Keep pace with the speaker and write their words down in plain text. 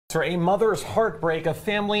A mother's heartbreak, a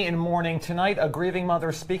family in mourning tonight, a grieving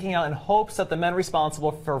mother speaking out in hopes that the men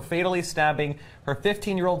responsible for fatally stabbing her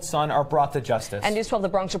 15-year-old son are brought to justice. And News 12 The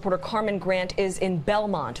Bronx reporter Carmen Grant is in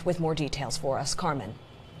Belmont with more details for us. Carmen.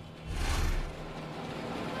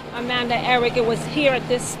 Amanda, Eric, it was here at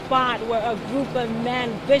this spot where a group of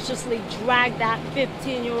men viciously dragged that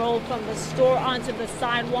 15-year-old from the store onto the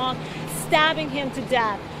sidewalk, stabbing him to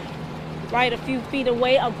death. Right a few feet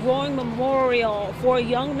away, a growing memorial for a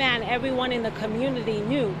young man everyone in the community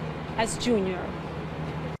knew as Junior.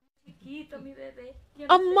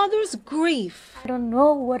 A mother's grief. I don't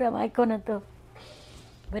know what am I gonna do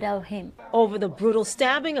without him. Over the brutal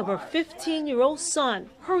stabbing of her 15-year-old son,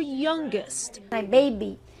 her youngest. My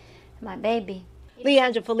baby, my baby.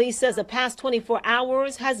 Leandra Felice says the past 24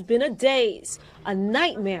 hours has been a daze, a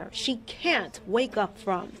nightmare she can't wake up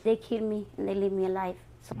from. They kill me and they leave me alive.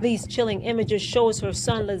 These chilling images shows her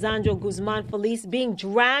son, Lisandro Guzman Felice, being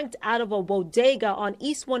dragged out of a bodega on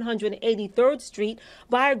East 183rd Street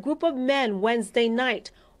by a group of men Wednesday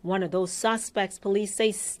night. One of those suspects, police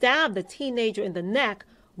say, stabbed the teenager in the neck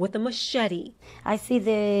with a machete. I see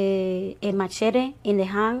the machete in the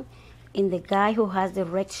hand in the guy who has the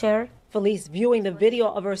red shirt. Felice viewing the video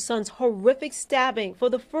of her son's horrific stabbing for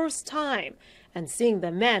the first time and seeing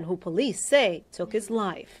the man who police say took his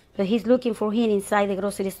life. But he's looking for him inside the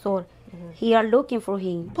grocery store. He are looking for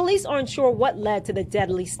him. Police aren't sure what led to the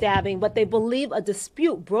deadly stabbing, but they believe a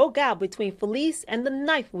dispute broke out between Felice and the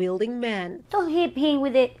knife-wielding men. Don't hit him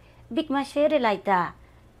with a big machete like that.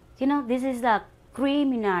 You know, this is a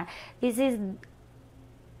criminal. This is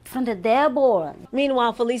from the devil.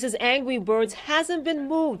 Meanwhile, Felice's Angry Birds hasn't been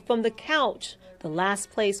moved from the couch, the last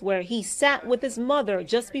place where he sat with his mother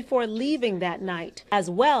just before leaving that night, as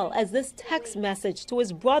well as this text message to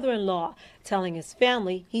his brother-in-law telling his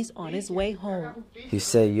family he's on his way home. He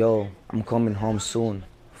said, "Yo, I'm coming home soon.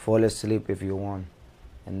 Fall asleep if you want."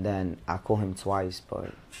 And then I called him twice,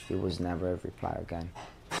 but he was never a reply again.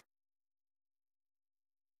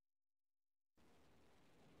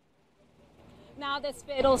 Now this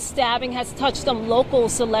fatal stabbing has touched some local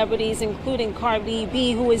celebrities, including Cardi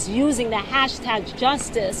B, who is using the hashtag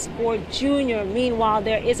Justice for Junior. Meanwhile,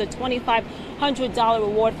 there is a $2,500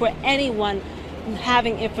 reward for anyone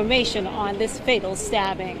having information on this fatal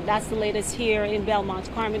stabbing. That's the latest here in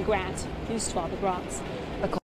Belmont. Carmen Grant, News 12 The Bronx.